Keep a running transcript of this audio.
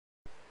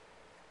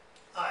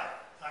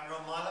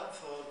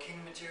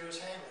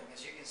materials handling.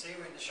 As you can see,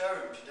 we're in the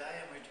showroom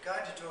today and we're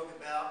going to talk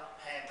about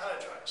hand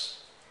pallet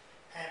trucks.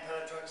 Hand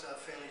pallet trucks are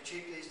fairly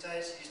cheap these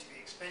days. They used to be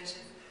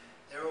expensive.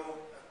 They're all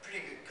a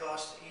pretty good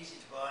cost, easy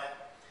to buy,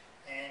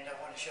 and I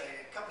want to show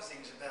you a couple of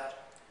things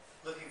about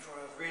looking for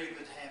a really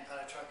good hand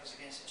pallet truck as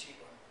against a cheap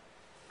one.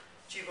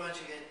 Cheap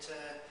ones you get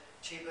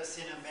cheaper,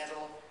 thinner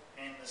metal,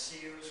 and the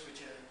seals,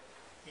 which are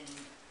in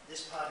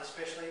this part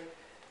especially,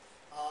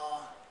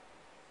 are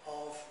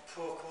of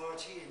poor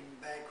quality and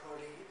bad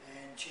quality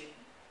and cheap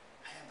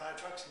hand pallet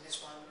trucks. And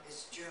this one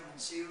is German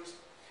seals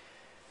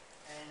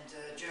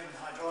and German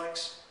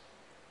hydraulics.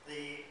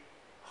 The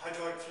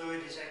hydraulic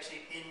fluid is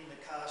actually in the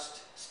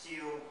cast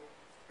steel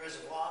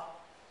reservoir.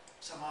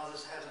 Some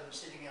others have them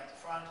sitting out the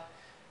front.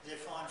 They're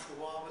fine for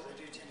a while, but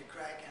they do tend to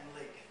crack and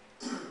leak.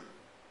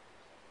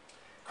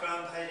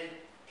 Chrome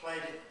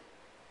plated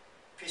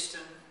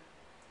piston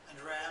and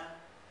ram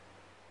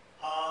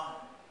are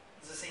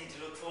the thing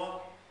to look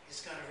for.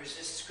 It's going to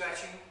resist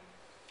scratching.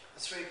 A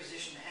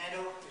 3-position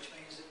handle, which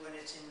means that when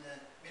it's in the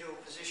middle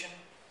position,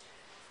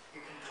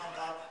 you can pump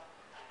up,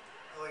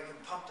 or you can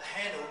pump the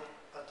handle,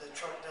 but the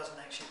truck doesn't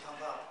actually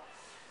pump up.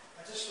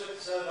 I'll just flip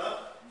this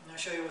over and I'll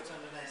show you what's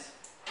underneath.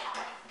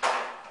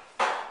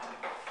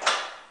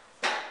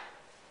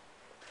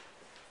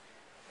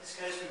 In this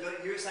case, we've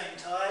got urethane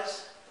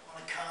tyres on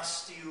a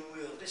cast steel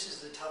wheel. This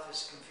is the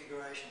toughest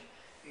configuration.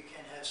 You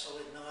can have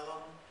solid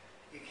nylon,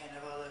 you can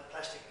have other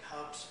plastic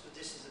hubs, but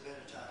this is the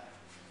better type.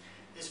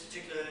 This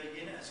particular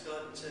unit has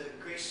got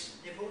grease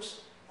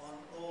nipples on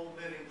all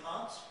moving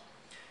parts.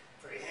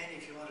 Very handy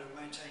if you want to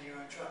maintain your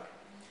own truck.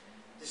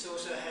 This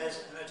also has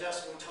an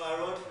adjustable tie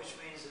rod, which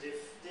means that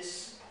if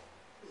this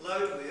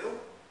load wheel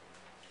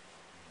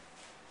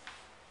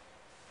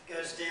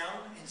goes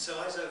down in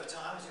size over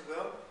time, as it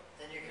will,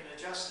 then you can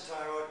adjust the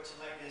tie rod to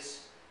make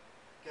this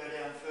go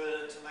down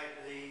further to make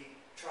the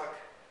truck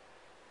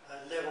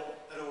level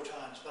at all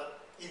times.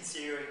 But in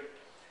theory,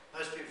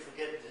 most people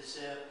forget this.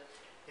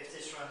 If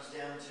this runs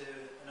down to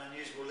an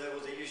unusable level,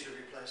 they usually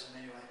replace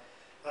them anyway.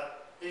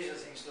 But these are the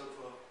things to look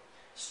for.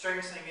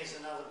 Strengthening is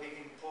another big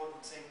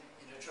important thing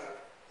in a truck.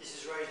 This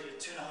is rated at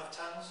 2.5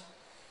 tons.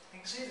 You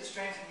can see the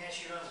strengthening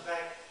actually runs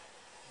back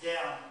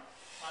down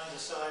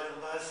underside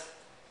on both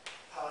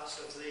parts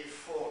of the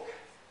fork.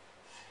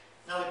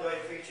 Another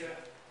great feature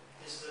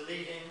is the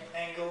lead-in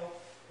angle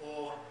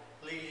or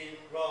lead-in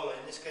roller.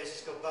 In this case,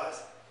 it's got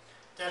both.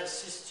 That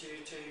assists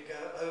you to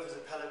go over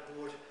the pallet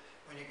board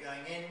when you're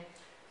going in,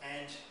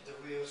 and the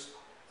wheels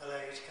allow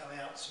you to come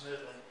out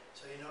smoothly.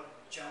 So you're not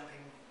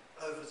jumping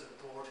over the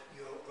board,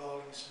 you're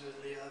rolling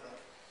smoothly over.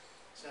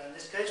 So in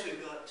this case,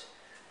 we've got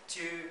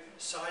 2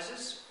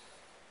 sizes.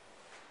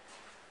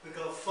 We've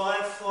got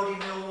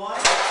 540mm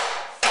wide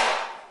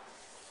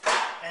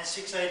and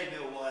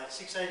 680mm wide.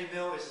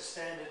 680mm is the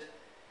standard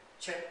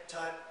Czech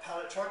type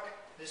pallet truck.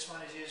 This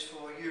one is used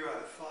for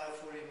Euro.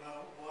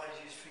 540mm wide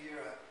is used for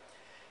Euro.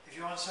 If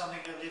you want something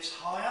that lifts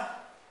higher,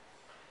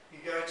 you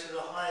go to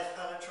the high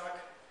pallet truck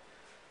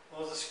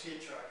or the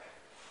skid truck.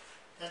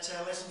 That's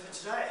our lesson for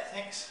today.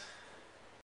 Thanks.